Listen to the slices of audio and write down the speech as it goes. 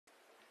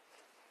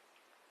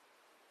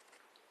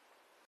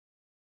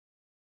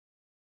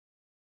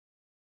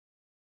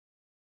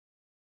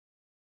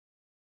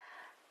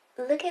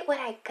Look at what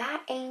I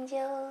got,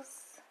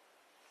 angels.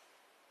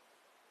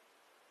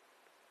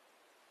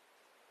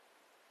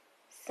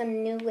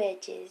 Some new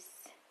wedges.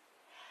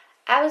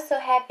 I was so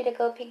happy to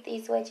go pick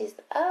these wedges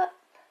up.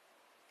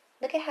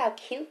 Look at how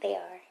cute they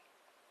are.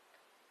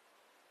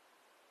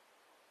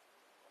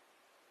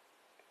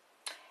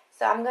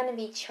 So I'm going to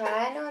be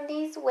trying on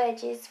these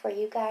wedges for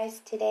you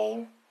guys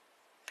today.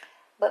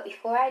 But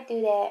before I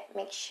do that,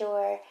 make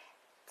sure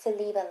to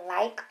leave a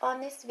like on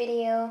this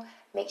video.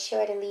 Make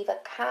sure to leave a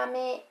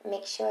comment.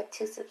 Make sure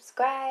to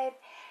subscribe.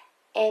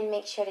 And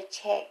make sure to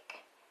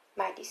check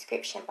my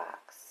description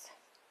box.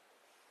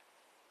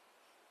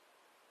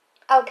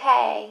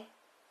 Okay.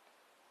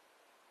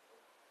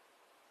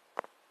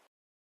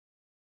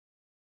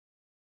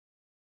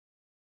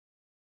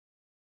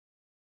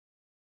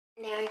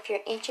 Now, if you're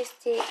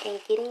interested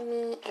in getting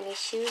me any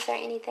shoes or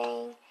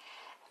anything,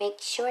 make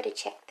sure to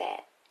check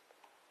that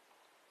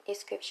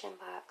description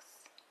box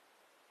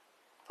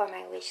for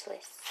my wish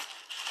list.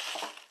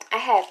 I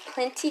have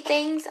plenty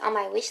things on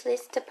my wish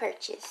list to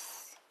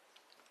purchase.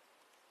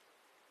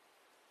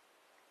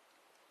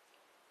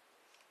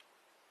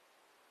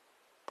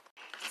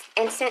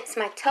 And since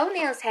my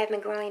toenails have been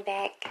growing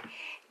back,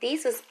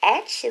 these was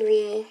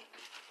actually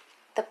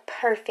the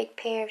perfect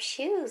pair of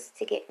shoes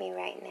to get me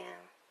right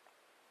now.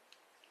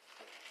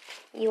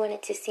 You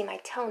wanted to see my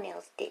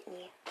toenails, didn't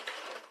you?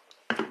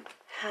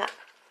 Huh.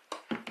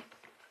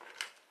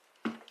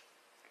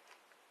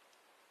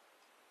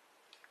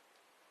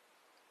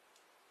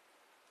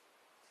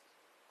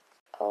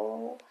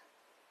 OMG.